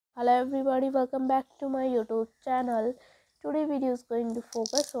Hello everybody, welcome back to my YouTube channel. Today video is going to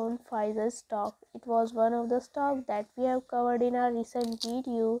focus on Pfizer stock. It was one of the stock that we have covered in our recent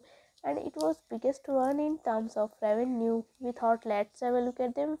video and it was biggest one in terms of revenue. We thought let's have a look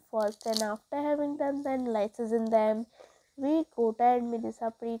at them first, and after having done the analysis in them, we go to admit this is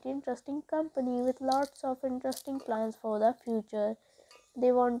a pretty interesting company with lots of interesting plans for the future.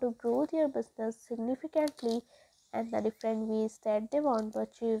 They want to grow their business significantly and the different ways that they want to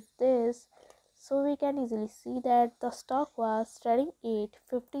achieve this. So we can easily see that the stock was trading at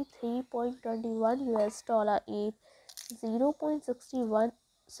 53.21 US dollar at 0.61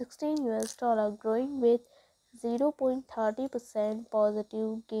 16 US dollar, growing with 0.30%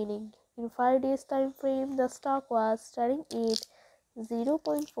 positive gaining. In 5 days time frame, the stock was trading at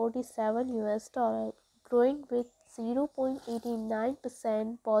 0.47 US dollar, growing with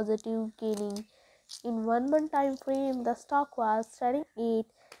 0.89% positive gaining. In 1 month time frame, the stock was trading at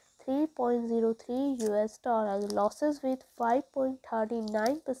 3.03 US dollar, losses with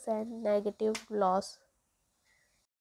 5.39% negative loss.